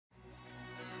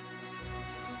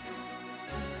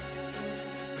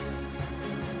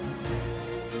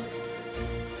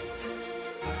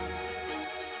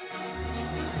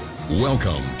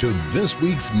Welcome to this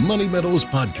week's Money Metals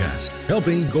podcast,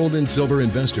 helping gold and silver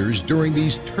investors during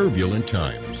these turbulent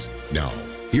times. Now,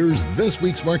 here's this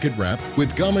week's market wrap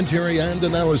with commentary and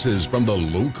analysis from the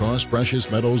low-cost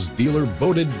precious metals dealer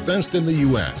voted best in the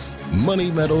U.S., Money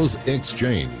Metals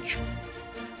Exchange.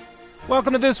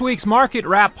 Welcome to this week's Market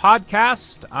Wrap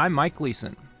podcast. I'm Mike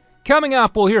Gleason. Coming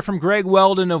up, we'll hear from Greg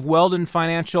Weldon of Weldon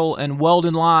Financial and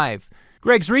Weldon Live.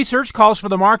 Greg's research calls for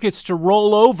the markets to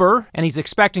roll over, and he's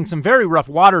expecting some very rough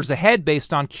waters ahead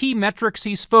based on key metrics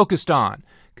he's focused on: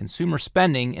 consumer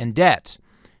spending and debt.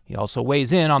 He also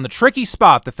weighs in on the tricky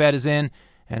spot the Fed is in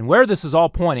and where this is all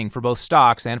pointing for both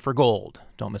stocks and for gold.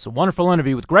 Don't miss a wonderful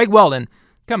interview with Greg Weldon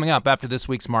coming up after this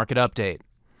week's market update.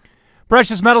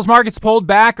 Precious metals markets pulled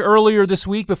back earlier this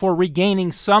week before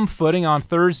regaining some footing on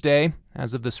Thursday.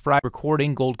 As of this Friday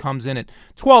recording, gold comes in at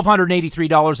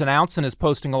 $1,283 an ounce and is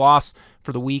posting a loss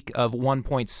for the week of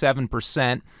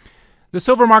 1.7%. The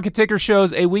silver market ticker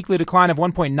shows a weekly decline of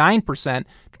 1.9%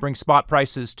 to bring spot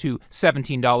prices to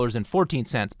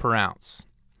 $17.14 per ounce.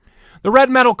 The red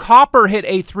metal copper hit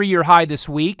a three-year high this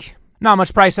week. Not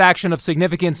much price action of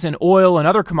significance in oil and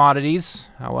other commodities.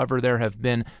 However, there have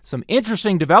been some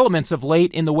interesting developments of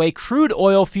late in the way crude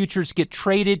oil futures get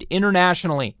traded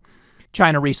internationally.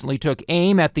 China recently took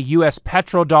aim at the U.S.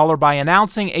 petrodollar by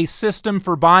announcing a system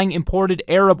for buying imported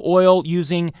Arab oil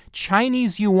using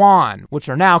Chinese yuan, which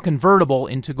are now convertible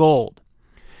into gold.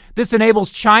 This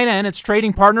enables China and its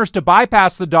trading partners to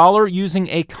bypass the dollar using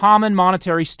a common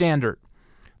monetary standard.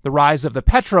 The rise of the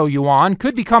petro-yuan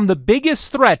could become the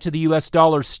biggest threat to the U.S.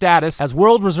 dollar's status as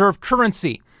world reserve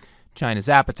currency. China's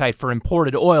appetite for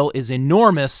imported oil is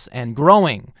enormous and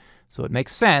growing, so it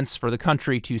makes sense for the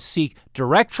country to seek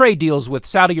direct trade deals with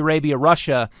Saudi Arabia,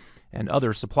 Russia, and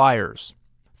other suppliers.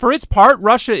 For its part,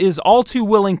 Russia is all too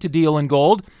willing to deal in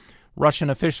gold. Russian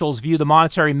officials view the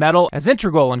monetary metal as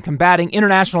integral in combating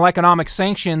international economic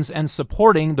sanctions and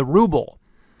supporting the ruble.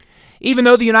 Even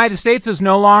though the United States is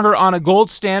no longer on a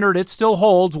gold standard, it still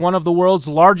holds one of the world's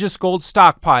largest gold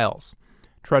stockpiles.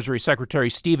 Treasury Secretary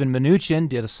Steven Mnuchin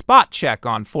did a spot check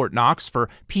on Fort Knox for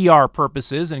PR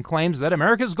purposes and claims that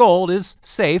America's gold is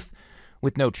safe.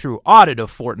 With no true audit of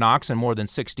Fort Knox in more than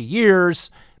 60 years,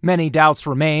 many doubts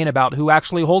remain about who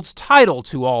actually holds title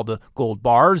to all the gold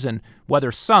bars and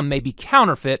whether some may be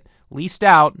counterfeit, leased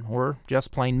out, or just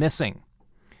plain missing.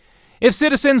 If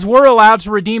citizens were allowed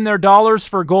to redeem their dollars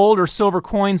for gold or silver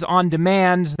coins on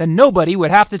demand, then nobody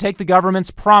would have to take the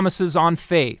government's promises on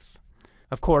faith.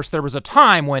 Of course, there was a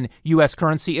time when U.S.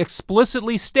 currency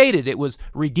explicitly stated it was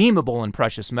redeemable in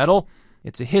precious metal.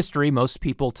 It's a history most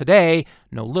people today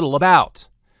know little about.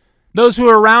 Those who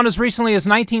were around as recently as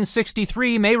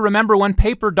 1963 may remember when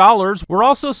paper dollars were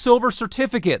also silver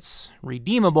certificates,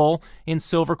 redeemable in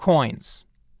silver coins.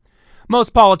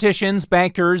 Most politicians,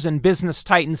 bankers, and business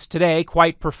titans today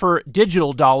quite prefer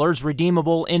digital dollars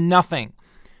redeemable in nothing.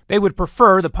 They would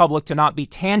prefer the public to not be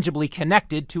tangibly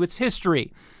connected to its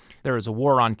history. There is a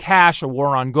war on cash, a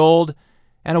war on gold,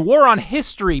 and a war on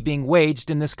history being waged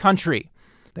in this country.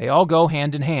 They all go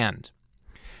hand in hand.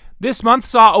 This month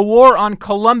saw a war on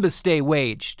Columbus Day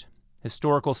waged.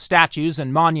 Historical statues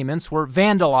and monuments were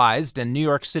vandalized, and New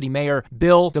York City Mayor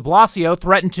Bill de Blasio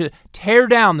threatened to tear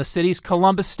down the city's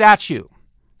Columbus statue.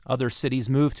 Other cities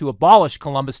moved to abolish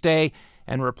Columbus Day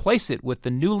and replace it with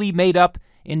the newly made-up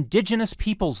Indigenous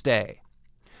Peoples Day.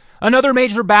 Another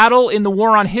major battle in the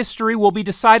war on history will be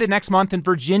decided next month in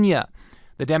Virginia.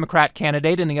 The Democrat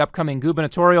candidate in the upcoming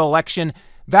gubernatorial election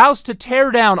vows to tear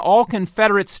down all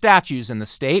Confederate statues in the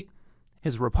state.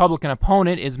 His Republican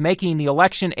opponent is making the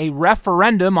election a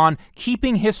referendum on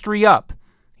keeping history up.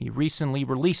 He recently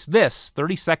released this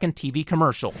 30-second TV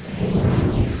commercial.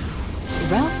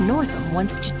 Ralph Northam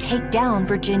wants to take down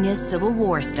Virginia's Civil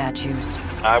War statues.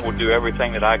 I will do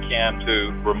everything that I can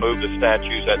to remove the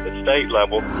statues at the state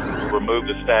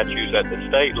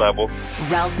level.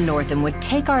 Ralph Northam would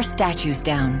take our statues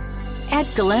down. At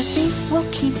Gillespie, we'll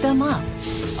keep them up.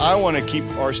 I want to keep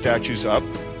our statues up.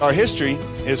 Our history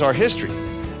is our history,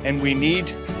 and we need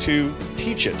to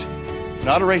teach it,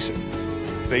 not erase it.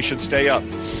 They should stay up.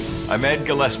 I'm Ed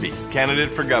Gillespie,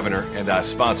 candidate for governor, and I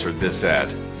sponsored this ad.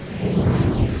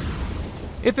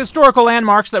 If historical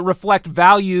landmarks that reflect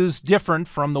values different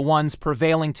from the ones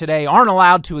prevailing today aren't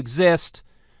allowed to exist,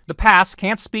 the past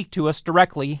can't speak to us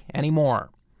directly anymore.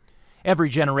 Every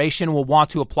generation will want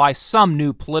to apply some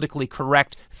new politically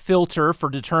correct filter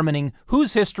for determining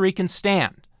whose history can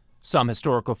stand. Some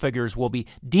historical figures will be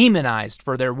demonized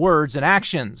for their words and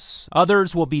actions.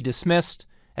 Others will be dismissed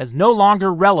as no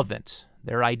longer relevant,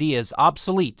 their ideas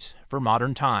obsolete for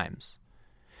modern times.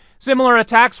 Similar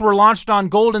attacks were launched on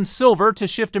gold and silver to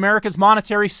shift America's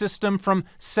monetary system from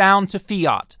sound to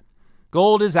fiat.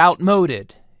 Gold is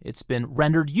outmoded. It's been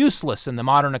rendered useless in the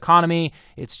modern economy.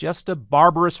 It's just a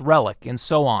barbarous relic, and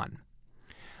so on.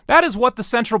 That is what the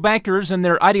central bankers and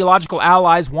their ideological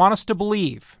allies want us to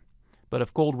believe. But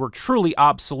if gold were truly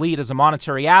obsolete as a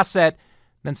monetary asset,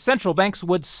 then central banks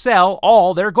would sell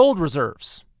all their gold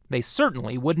reserves. They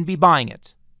certainly wouldn't be buying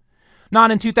it. Not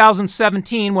in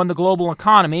 2017, when the global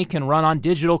economy can run on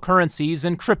digital currencies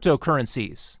and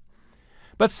cryptocurrencies.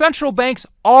 But central banks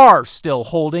are still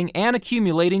holding and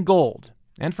accumulating gold,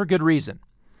 and for good reason.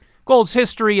 Gold's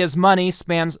history as money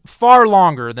spans far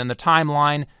longer than the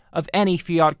timeline of any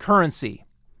fiat currency.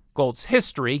 Gold's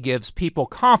history gives people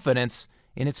confidence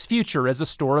in its future as a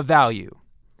store of value.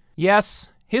 Yes,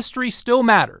 history still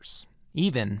matters,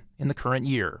 even in the current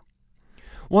year.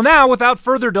 Well, now, without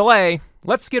further delay,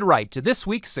 let's get right to this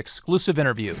week's exclusive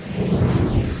interview.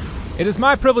 It is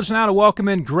my privilege now to welcome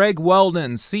in Greg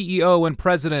Weldon, CEO and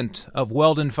President of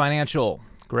Weldon Financial.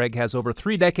 Greg has over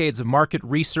 3 decades of market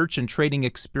research and trading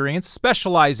experience,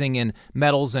 specializing in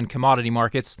metals and commodity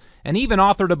markets, and even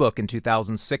authored a book in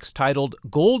 2006 titled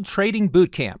Gold Trading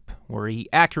Boot Camp, where he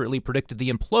accurately predicted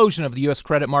the implosion of the U.S.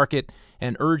 credit market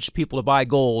and urged people to buy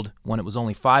gold when it was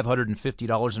only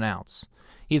 $550 an ounce.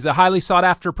 He's a highly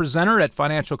sought-after presenter at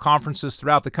financial conferences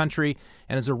throughout the country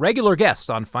and is a regular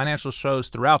guest on financial shows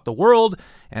throughout the world,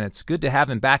 and it's good to have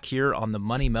him back here on the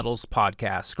Money Metals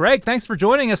podcast. Greg, thanks for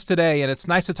joining us today, and it's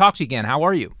nice to talk to you again. How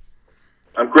are you?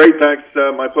 I'm great, thanks.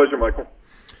 My pleasure, Michael.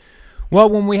 Well,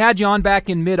 when we had you on back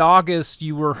in mid-August,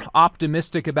 you were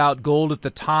optimistic about gold at the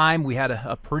time. We had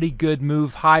a pretty good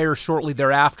move higher shortly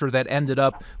thereafter that ended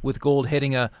up with gold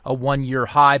hitting a one-year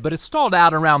high, but it stalled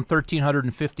out around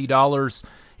 $1,350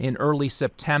 in early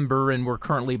September, and we're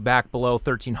currently back below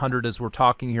 $1,300 as we're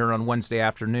talking here on Wednesday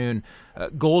afternoon.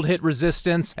 Gold hit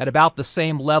resistance at about the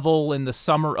same level in the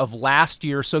summer of last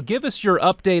year. So give us your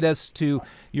update as to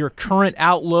your current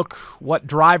outlook. What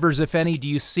drivers, if any, do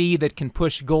you see that can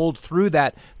push gold through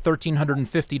that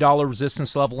 $1,350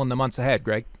 resistance level in the months ahead,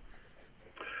 Greg?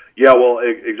 Yeah, well,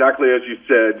 exactly as you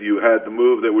said, you had the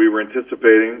move that we were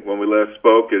anticipating when we last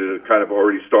spoke. It had kind of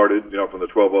already started, from the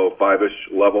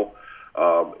 1205-ish level.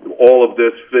 All of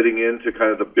this fitting into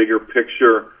kind of the bigger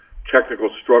picture technical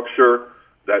structure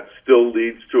that still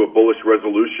leads to a bullish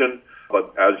resolution.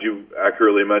 But as you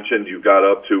accurately mentioned, you got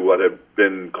up to what had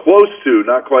been close to,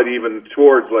 not quite even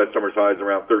towards last summer's highs,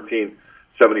 around 1375,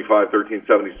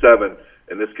 1377.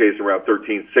 In this case, around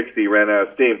 1360, ran out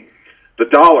of steam. The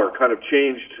dollar kind of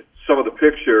changed some of the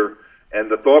picture,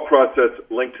 and the thought process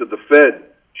linked to the Fed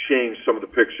changed some of the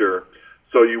picture.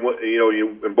 So you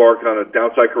embarked on a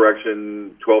downside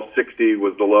correction. 1260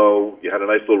 was the low. You had a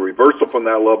nice little reversal from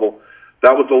that level.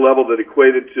 That was the level that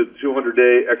equated to the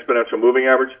 200-day exponential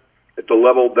moving average. It's a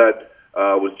level that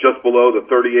was just below the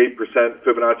 38%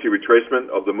 Fibonacci retracement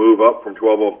of the move up from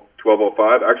 1205.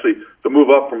 Actually, the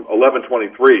move up from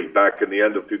 1123 back in the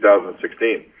end of 2016.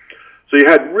 So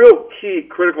you had real key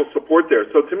critical support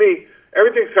there. So to me,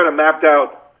 everything's kind of mapped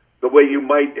out the way you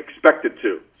might expect it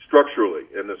to structurally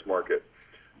in this market.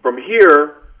 From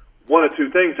here, one of two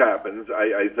things happens,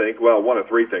 I think. Well, one of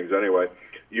three things anyway.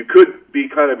 You could be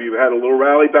you had a little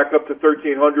rally back up to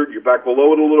 1,300. You're back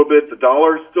below it a little bit. The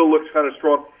dollar still looks kind of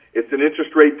strong. It's an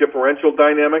interest rate differential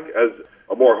dynamic as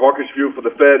a more hawkish view for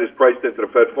the Fed is priced into the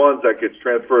Fed funds. That gets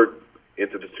transferred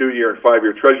into the 2-year and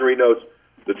 5-year Treasury notes.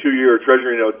 The 2-year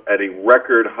Treasury notes at a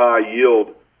record high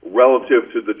yield relative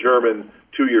to the German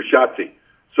 2-year Schatzi.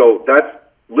 So that's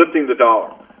lifting the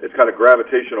dollar. It's kind of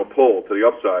gravitational pull to the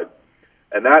upside.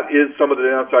 And that is some of the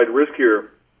downside risk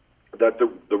here, that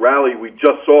the rally we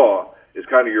just saw is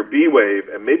kind of your B wave,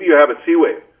 and maybe you have a C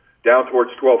wave down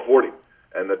towards 1240,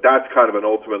 and that's kind of an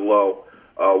ultimate low.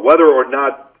 Whether or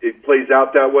not it plays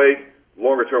out that way,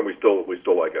 longer term, we still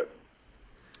like it.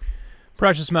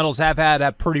 Precious metals have had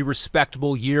a pretty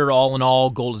respectable year all in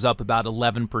all. Gold is up about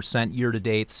 11% year to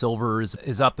date. Silver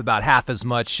is up about half as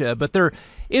much, but there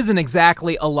isn't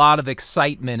exactly a lot of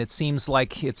excitement. It seems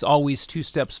like it's always 2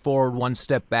 steps forward, 1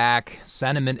 step back.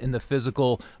 Sentiment in the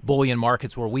physical bullion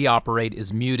markets where we operate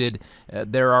is muted.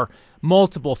 There are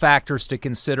multiple factors to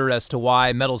consider as to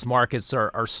why metals markets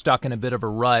are stuck in a bit of a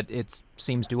rut. It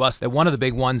seems to us that one of the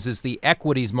big ones is the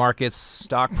equities markets.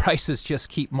 Stock prices just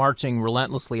keep marching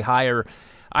relentlessly higher.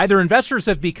 Either investors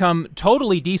have become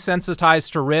totally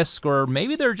desensitized to risk, or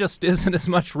maybe there just isn't as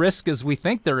much risk as we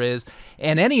think there is.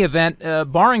 In any event,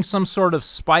 barring some sort of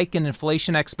spike in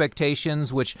inflation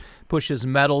expectations, which pushes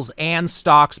metals and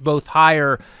stocks both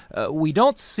higher, we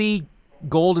don't see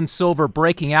gold and silver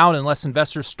breaking out unless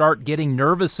investors start getting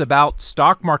nervous about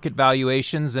stock market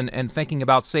valuations and thinking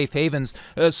about safe havens.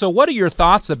 So what are your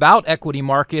thoughts about equity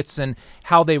markets and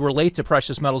how they relate to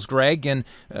precious metals, Greg? And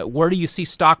where do you see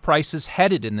stock prices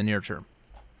headed in the near term?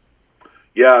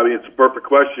 Yeah, I mean, it's a perfect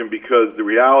question because the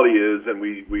reality is, and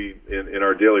we in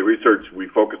our daily research, we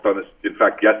focused on this, in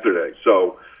fact, yesterday.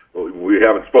 So we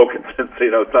haven't spoken since,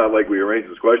 it's not like we arranged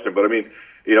this question. But, I mean,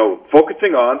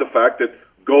 focusing on the fact that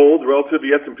gold relative to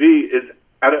the S&P is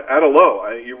at a low.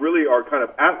 You really are kind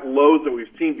of at lows that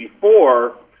we've seen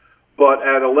before, but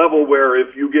at a level where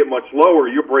if you get much lower,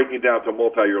 you're breaking down to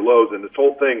multi-year lows, and this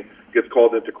whole thing gets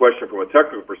called into question from a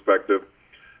technical perspective.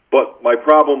 But my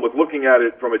problem with looking at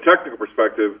it from a technical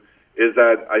perspective is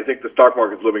that I think the stock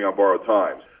market's living on borrowed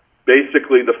times.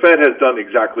 Basically, the Fed has done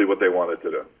exactly what they wanted to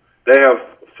do. They have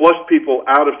flushed people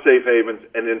out of safe havens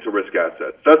and into risk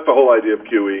assets. That's the whole idea of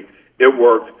QE. It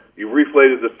worked. You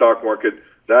reflated the stock market.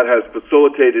 That has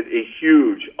facilitated a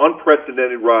huge,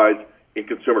 unprecedented rise in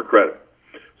consumer credit.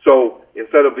 So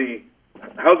instead of the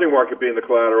housing market being the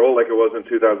collateral like it was in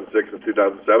 2006 and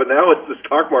 2007, now it's the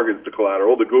stock market that's the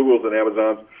collateral, the Googles and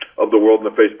Amazons of the world and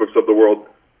the Facebooks of the world.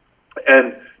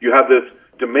 And you have this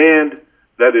demand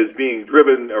that is being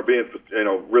driven or being,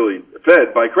 really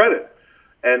fed by credit.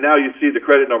 And now you see the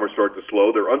credit numbers start to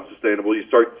slow. They're unsustainable. You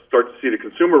start to see the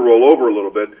consumer roll over a little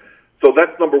bit. So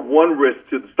that's number one risk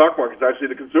to the stock market is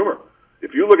actually the consumer.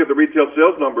 If you look at the retail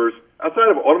sales numbers, outside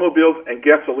of automobiles and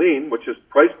gasoline, which is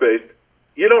price-based,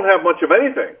 you don't have much of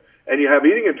anything. And you have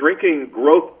eating and drinking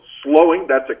growth slowing.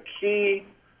 That's a key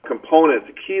component,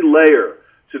 a key layer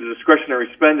to the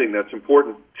discretionary spending that's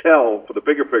important to tell for the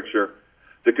bigger picture.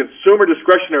 The consumer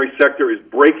discretionary sector is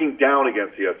breaking down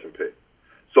against the S&P.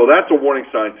 So that's a warning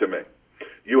sign to me.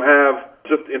 You have,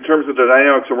 just in terms of the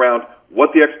dynamics around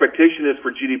what the expectation is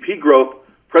for GDP growth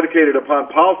predicated upon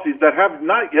policies that have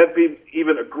not yet been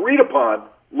even agreed upon,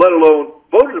 let alone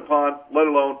voted upon, let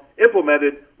alone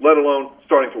implemented, let alone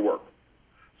starting to work.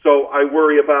 So I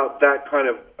worry about that kind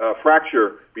of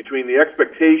fracture between the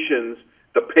expectations,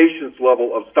 the patience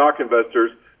level of stock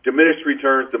investors, diminished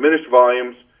returns, diminished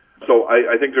volumes. So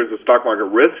I think there's a stock market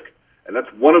risk, and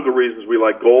that's one of the reasons we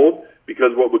like gold,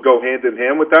 because what would go hand in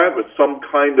hand with that was some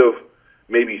kind of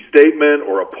maybe statement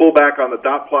or a pullback on the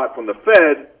dot plot from the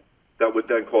Fed that would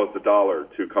then cause the dollar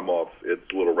to come off its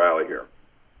little rally here.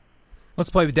 Let's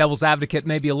play the devil's advocate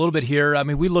maybe a little bit here. I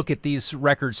mean, we look at these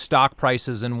record stock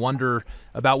prices and wonder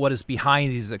about what is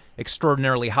behind these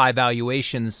extraordinarily high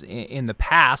valuations. In the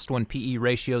past, when PE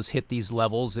ratios hit these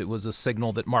levels, it was a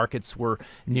signal that markets were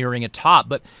nearing a top.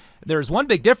 But there's one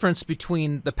big difference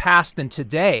between the past and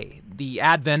today. The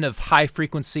advent of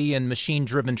high-frequency and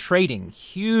machine-driven trading.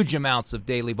 Huge amounts of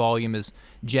daily volume is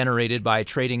generated by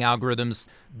trading algorithms.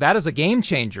 That is a game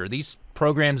changer. These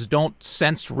programs don't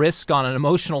sense risk on an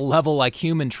emotional level like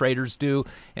human traders do,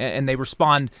 and they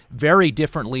respond very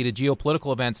differently to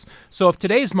geopolitical events. So if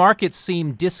today's markets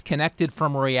seem disconnected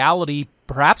from reality,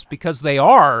 perhaps because they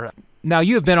are. Now,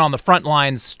 you have been on the front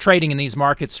lines trading in these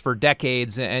markets for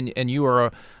decades, and you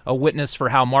are a witness for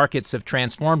how markets have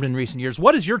transformed in recent years.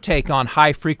 What is your take on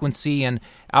high-frequency and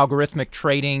algorithmic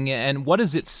trading, and what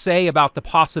does it say about the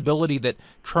possibility that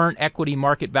current equity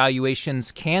market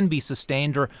valuations can be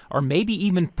sustained or maybe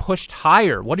even pushed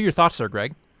higher? What are your thoughts there,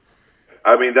 Greg?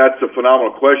 I mean, that's a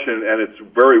phenomenal question, and it's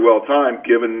very well timed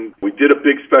given we did a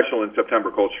big special in September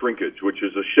called Shrinkage, which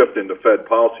is a shift in the Fed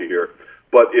policy here.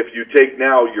 But if you take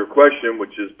now your question,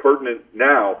 which is pertinent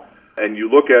now, and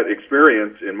you look at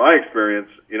experience, in my experience,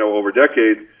 over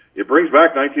decades, it brings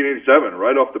back 1987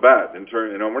 right off the bat.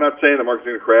 We're not saying the market's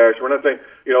going to crash. We're not saying,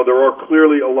 there are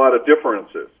clearly a lot of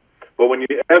differences. But when you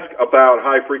ask about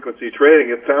high-frequency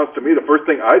trading, it sounds to me the first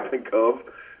thing I think of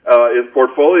is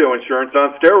portfolio insurance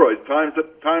on steroids times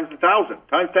 1,000,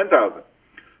 times 10,000.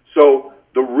 So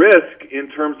the risk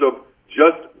in terms of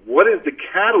just what is the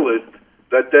catalyst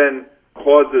that then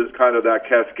causes kind of that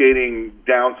cascading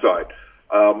downside.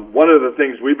 One of the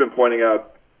things we've been pointing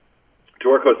out to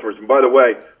our customers, and by the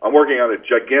way, I'm working on a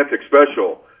gigantic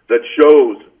special that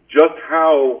shows just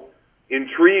how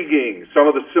intriguing some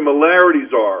of the similarities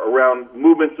are around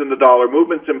movements in the dollar,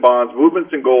 movements in bonds,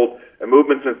 movements in gold, and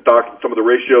movements in stocks, and some of the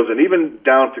ratios, and even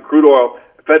down to crude oil,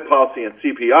 Fed policy, and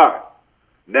CPI.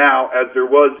 Now, as there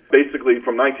was basically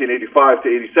from 1985 to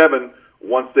 87,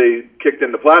 once they kicked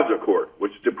in the plasma accord,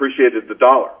 which depreciated the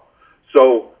dollar.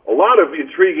 So a lot of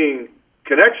intriguing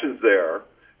connections there,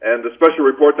 and the special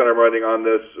report that I'm writing on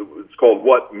this, it's called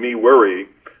What Me Worry.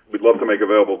 We'd love to make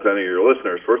available to any of your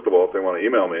listeners, first of all, if they want to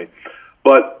email me.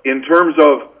 But in terms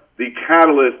of the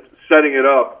catalyst setting it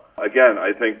up, again,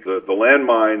 I think the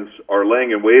landmines are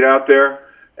laying in wait out there.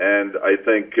 And I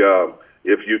think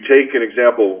if you take an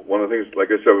example, one of the things, like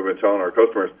I said, we've been telling our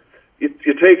customers, you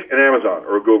take an Amazon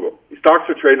or a Google. These stocks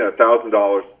are trading at $1,000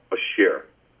 a share.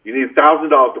 You need $1,000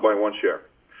 to buy one share.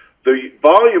 The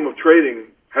volume of trading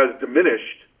has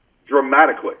diminished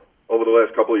dramatically over the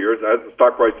last couple of years as the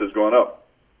stock price has gone up.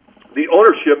 The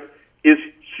ownership is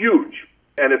huge,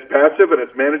 and it's passive and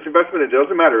it's managed investment. It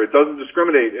doesn't matter. It doesn't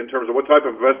discriminate in terms of what type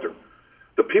of investor.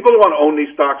 The people who want to own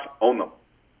these stocks own them.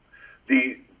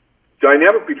 The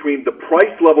dynamic between the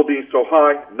price level being so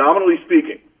high, nominally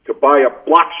speaking, to buy up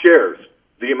block shares,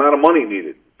 the amount of money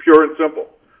needed, pure and simple,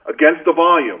 against the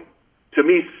volume, to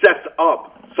me sets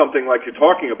up something like you're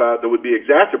talking about that would be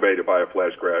exacerbated by a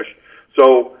flash crash.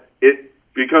 So it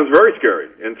becomes very scary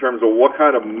in terms of what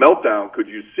kind of meltdown could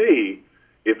you see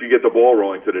if you get the ball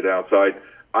rolling to the downside.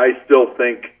 I still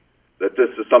think that this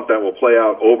is something that will play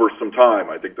out over some time.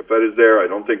 I think the Fed is there. I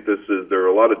don't think there are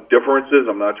a lot of differences.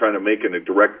 I'm not trying to make a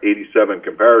direct 87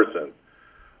 comparison.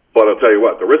 But I'll tell you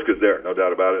what, the risk is there, no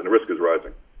doubt about it, and the risk is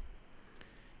rising.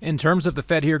 In terms of the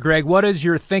Fed here, Greg, what is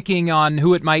your thinking on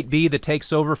who it might be that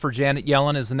takes over for Janet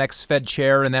Yellen as the next Fed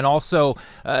chair? And then also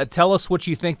tell us what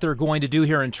you think they're going to do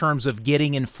here in terms of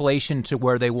getting inflation to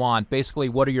where they want. Basically,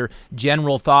 what are your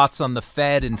general thoughts on the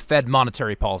Fed and Fed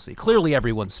monetary policy? Clearly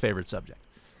everyone's favorite subject.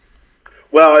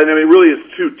 Well, and I mean, it really is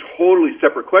two totally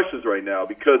separate questions right now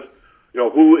because,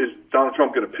 who is Donald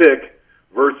Trump going to pick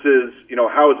versus,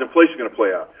 how is inflation going to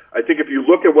play out? I think if you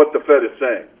look at what the Fed is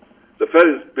saying, the Fed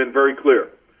has been very clear.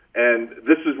 And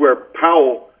this is where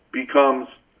Powell becomes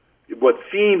what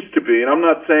seems to be, and I'm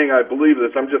not saying I believe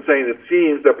this, I'm just saying it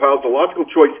seems that Powell's a logical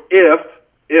choice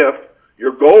if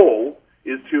your goal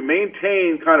is to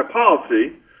maintain kind of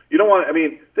policy. You don't want,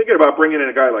 thinking about bringing in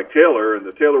a guy like Taylor and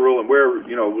the Taylor rule and where,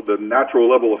 the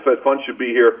natural level of Fed funds should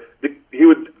be here, he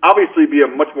would obviously be a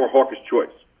much more hawkish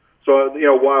choice. So,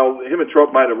 while him and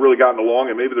Trump might have really gotten along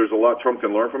and maybe there's a lot Trump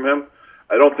can learn from him,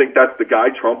 I don't think that's the guy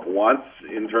Trump wants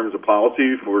in terms of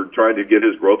policy for trying to get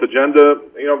his growth agenda,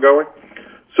 going.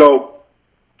 So,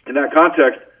 in that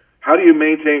context, how do you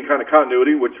maintain kind of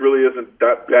continuity, which really isn't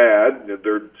that bad?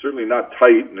 They're certainly not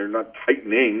tight, and they're not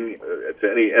tightening to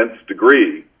any nth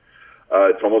degree.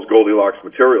 It's almost Goldilocks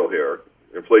material here,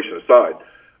 inflation aside.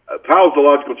 Powell's the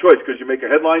logical choice because you make a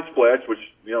headline splash, which,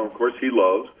 of course he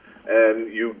loves, and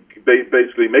you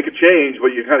basically make a change,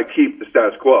 but you kind of keep the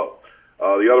status quo.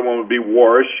 The other one would be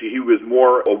Warsh. He was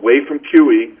more away from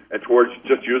QE and towards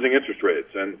just using interest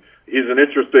rates. And he's an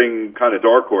interesting kind of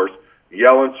dark horse.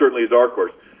 Yellen certainly is a dark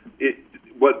horse.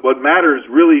 What matters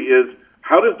really is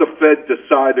how does the Fed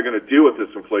decide they're going to deal with this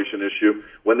inflation issue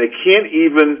when they can't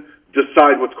even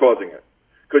decide what's causing it?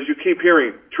 Because you keep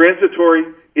hearing transitory,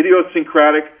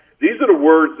 idiosyncratic. These are the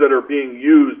words that are being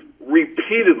used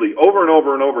repeatedly over and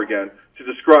over and over again to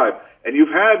describe. And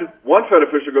you've had one Fed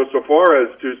official go so far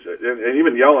as to, and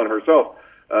even Yellen herself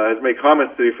has made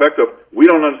comments to the effect of, we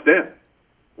don't understand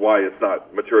why it's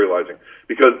not materializing.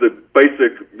 Because the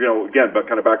basic, again, but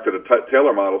kind of back to the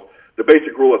Taylor models, the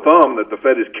basic rule of thumb that the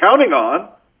Fed is counting on,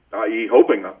 i.e.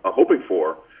 hoping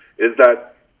for, is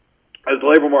that as the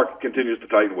labor market continues to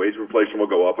tighten, wage inflation will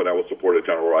go up, and that will support a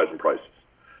general rise in prices.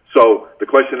 So the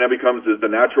question then becomes, is the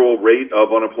natural rate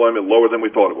of unemployment lower than we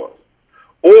thought it was?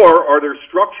 Or are there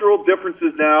structural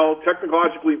differences now,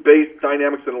 technologically based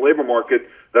dynamics in the labor market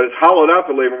that has hollowed out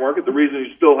the labor market? The reason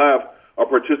you still have a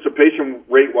participation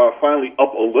rate, while finally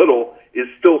up a little, is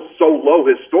still so low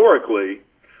historically.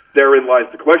 Therein lies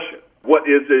the question. What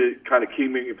is it kind of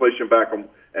keeping inflation back, and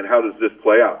how does this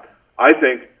play out? I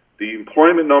think the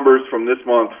employment numbers from this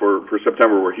month for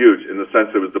September were huge in the sense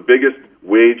it was the biggest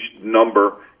wage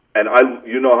number. And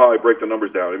you know how I break the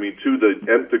numbers down. To the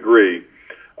nth degree.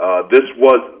 This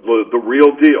was the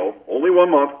real deal. Only 1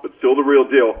 month, but still the real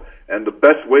deal, and the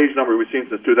best wage number we've seen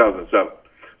since 2007.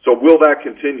 So will that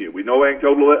continue? We know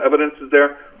anecdotal evidence is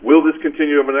there. Will this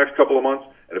continue over the next couple of months?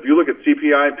 And if you look at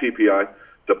CPI and PPI,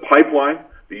 the pipeline,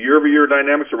 the year-over-year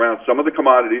dynamics around some of the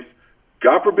commodities,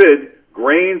 God forbid,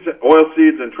 grains,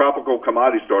 oilseeds, and tropical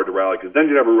commodities start to rally, because then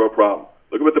you'd have a real problem.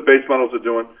 Look at what the base metals are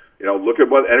doing. Look at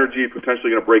what energy is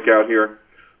potentially going to break out here.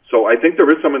 So I think there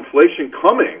is some inflation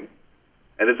coming.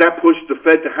 And does that push the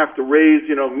Fed to have to raise,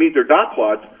 meet their dot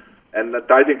plots? And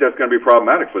I think that's going to be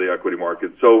problematic for the equity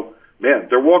market. So, man,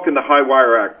 they're walking the high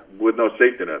wire act with no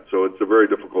safety net. So it's a very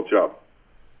difficult job.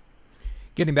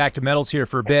 Getting back to metals here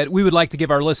for a bit, we would like to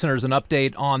give our listeners an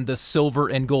update on the silver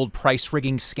and gold price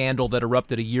rigging scandal that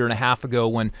erupted a year and a half ago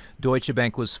when Deutsche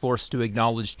Bank was forced to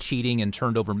acknowledge cheating and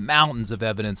turned over mountains of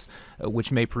evidence,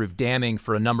 which may prove damning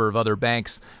for a number of other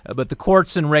banks. But the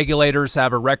courts and regulators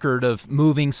have a record of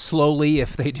moving slowly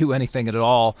if they do anything at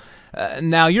all.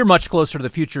 Now, you're much closer to the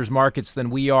futures markets than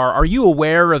we are. Are you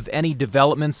aware of any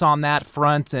developments on that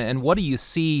front, and what do you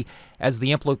see as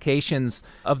the implications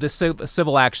of this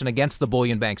civil action against the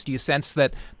bullion banks? Do you sense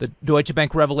that the Deutsche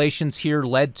Bank revelations here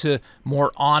led to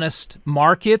more honest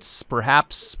markets,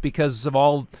 perhaps because of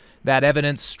all that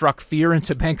evidence struck fear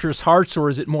into bankers' hearts, or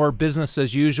is it more business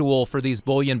as usual for these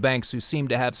bullion banks who seem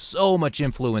to have so much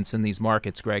influence in these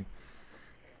markets, Greg?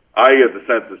 I get the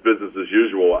sense it's business as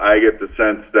usual. I get the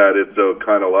sense that it's a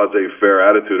kind of laissez-faire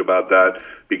attitude about that,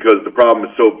 because the problem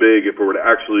is so big. If it were to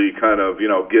actually kind of,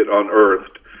 get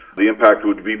unearthed, the impact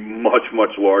would be much,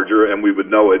 much larger, and we would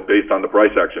know it based on the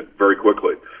price action very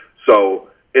quickly. So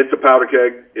it's a powder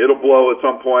keg. It'll blow at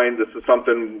some point. This is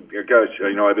something, gosh,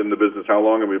 I've been in the business how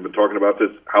long, and we've been talking about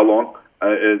this how long?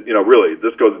 Really,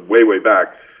 this goes way, way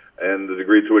back, and the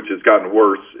degree to which it's gotten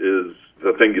worse is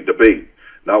the thing you debate,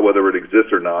 not whether it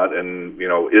exists or not, and,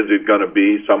 is it going to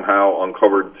be somehow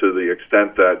uncovered to the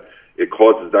extent that it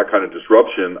causes that kind of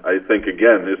disruption? I think,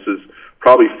 again, this is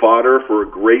probably fodder for a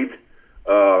great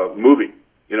movie,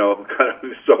 a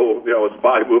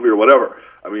spy movie or whatever.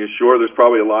 I mean, sure, there's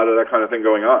probably a lot of that kind of thing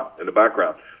going on in the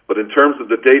background. But in terms of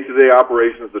the day-to-day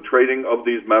operations, the trading of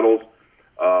these metals,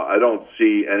 I don't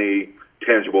see any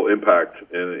tangible impact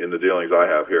in the dealings I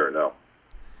have here, no.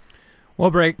 Well,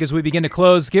 Greg, as we begin to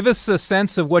close, give us a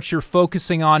sense of what you're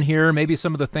focusing on here, maybe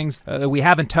some of the things that we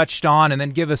haven't touched on, and then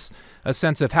give us a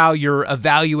sense of how you're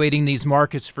evaluating these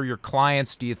markets for your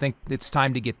clients. Do you think it's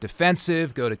time to get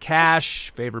defensive, go to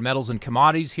cash, favor metals and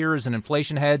commodities here as an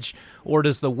inflation hedge, or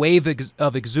does the wave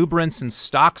of exuberance in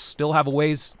stocks still have a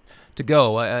ways to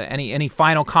go? Any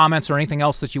final comments or anything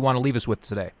else that you want to leave us with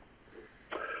today?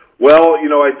 Well,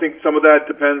 I think some of that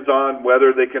depends on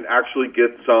whether they can actually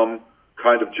get some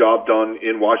kind of job done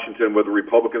in Washington, whether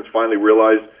Republicans finally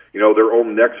realize, their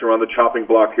own necks are on the chopping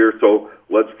block here, so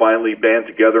let's finally band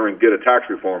together and get a tax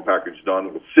reform package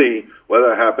done. We'll see whether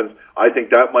that happens. I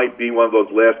think that might be one of those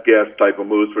last gasp type of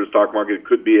moves for the stock market. It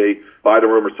could be a buy the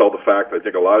rumor, sell the fact. I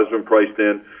think a lot has been priced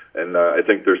in, and I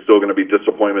think there's still going to be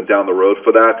disappointment down the road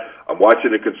for that. I'm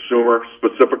watching the consumer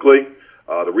specifically.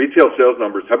 The retail sales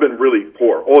numbers have been really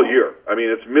poor all year. I mean,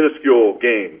 it's minuscule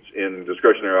gains in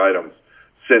discretionary items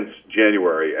since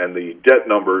January, and the debt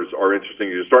numbers are interesting.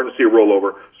 You're starting to see a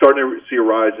rollover, starting to see a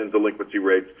rise in delinquency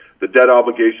rates. The debt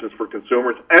obligations for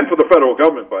consumers and for the federal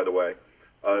government, by the way,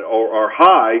 are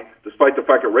high, despite the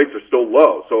fact that rates are still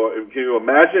low. So can you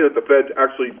imagine if the Fed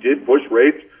actually did push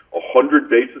rates 100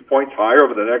 basis points higher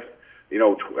over the next,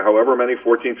 however many,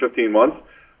 14, 15 months?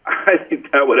 I think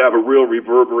that would have a real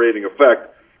reverberating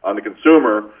effect on the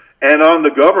consumer and on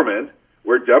the government,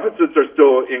 where deficits are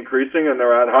still increasing and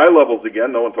they're at high levels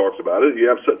again. No one talks about it. You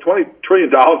have $20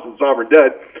 trillion in sovereign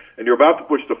debt, and you're about to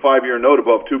push the 5-year note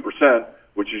above 2%,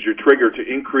 which is your trigger to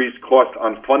increase cost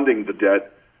on funding the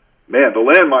debt. Man, the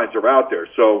landmines are out there.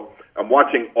 So I'm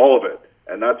watching all of it,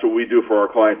 and that's what we do for our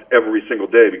clients every single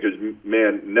day, because,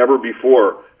 man, never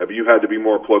before have you had to be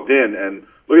more plugged in. And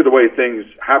look at the way things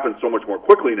happen so much more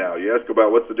quickly now. You ask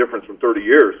about what's the difference from 30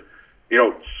 years.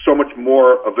 So much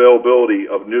more availability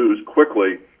of news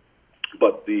quickly,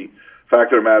 but the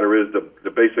fact of the matter is the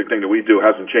basic thing that we do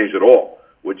hasn't changed at all,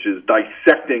 which is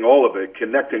dissecting all of it,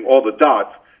 connecting all the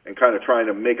dots, and kind of trying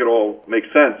to make it all make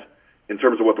sense in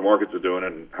terms of what the markets are doing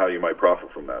and how you might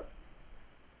profit from that.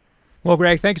 Well,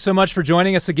 Greg, thank you so much for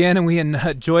joining us again, and we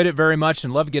enjoyed it very much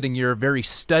and love getting your very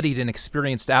studied and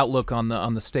experienced outlook on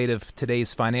the state of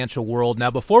today's financial world.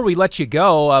 Now, before we let you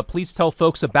go, please tell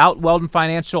folks about Weldon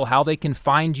Financial, how they can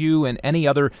find you, and any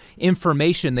other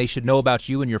information they should know about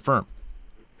you and your firm.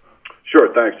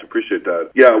 Sure, thanks. Appreciate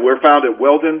that. Yeah, we're found at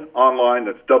Weldon Online.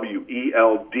 That's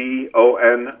WELDON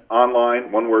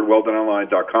online, one word,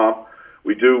 WeldonOnline.com.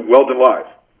 We do Weldon Live.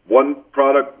 One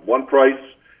product, one price.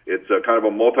 It's a kind of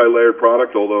a multi-layered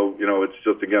product, although, it's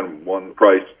just, again, one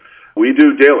price. We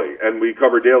do daily, and we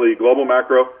cover daily global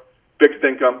macro, fixed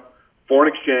income,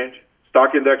 foreign exchange,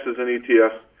 stock indexes and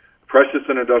ETFs, precious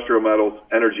and industrial metals,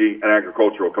 energy, and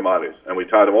agricultural commodities. And we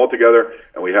tie them all together,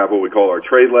 and we have what we call our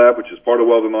trade lab, which is part of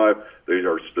Weldon Live. These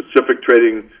are specific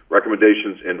trading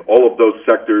recommendations in all of those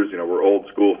sectors. We're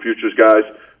old-school futures guys,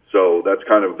 so that's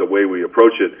kind of the way we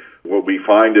approach it. What we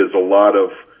find is a lot of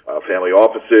family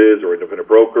offices or independent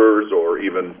brokers or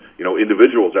even,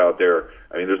 individuals out there.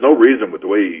 I mean, there's no reason with the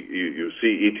way you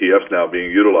see ETFs now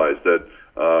being utilized that,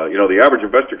 the average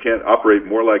investor can't operate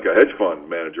more like a hedge fund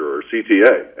manager or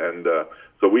CTA. And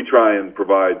so we try and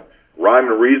provide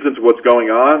rhyme and reason to what's going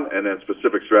on and then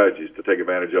specific strategies to take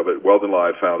advantage of it. Weldon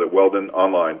Live, found at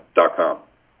WeldonOnline.com.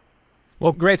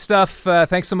 Well, great stuff.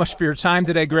 Thanks so much for your time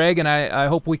today, Greg, and I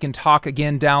hope we can talk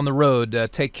again down the road.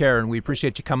 Take care, and we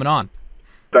appreciate you coming on.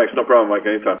 Thanks. No problem, Mike.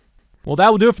 Anytime. Well, that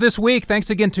will do it for this week. Thanks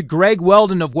again to Greg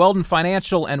Weldon of Weldon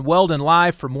Financial and Weldon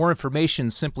Live. For more information,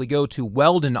 simply go to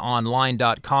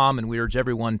weldononline.com, and we urge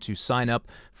everyone to sign up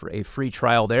for a free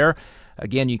trial there.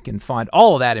 Again, you can find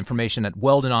all of that information at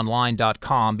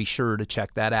weldononline.com. Be sure to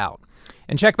check that out.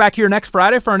 And check back here next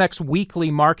Friday for our next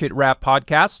weekly Market Wrap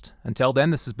podcast. Until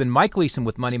then, this has been Mike Leeson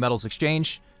with Money Metals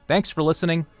Exchange. Thanks for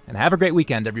listening, and have a great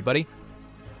weekend, everybody.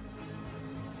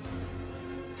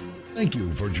 Thank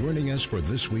you for joining us for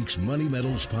this week's Money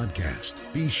Metals podcast.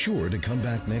 Be sure to come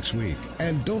back next week.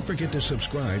 And don't forget to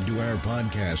subscribe to our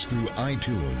podcast through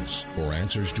iTunes for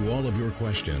answers to all of your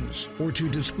questions, or to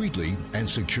discreetly and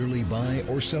securely buy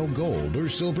or sell gold or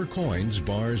silver coins,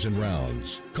 bars, and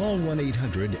rounds. Call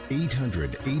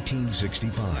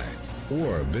 1-800-800-1865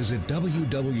 or visit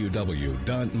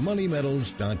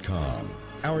www.moneymetals.com.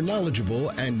 Our knowledgeable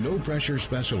and no-pressure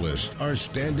specialists are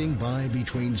standing by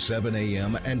between 7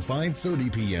 a.m. and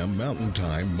 5:30 p.m. Mountain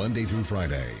Time, Monday through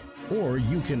Friday. Or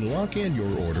you can lock in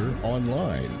your order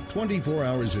online, 24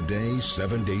 hours a day,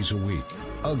 7 days a week.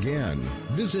 Again,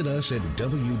 visit us at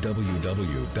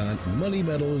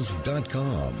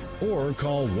www.moneymetals.com or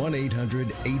call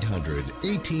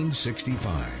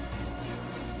 1-800-800-1865.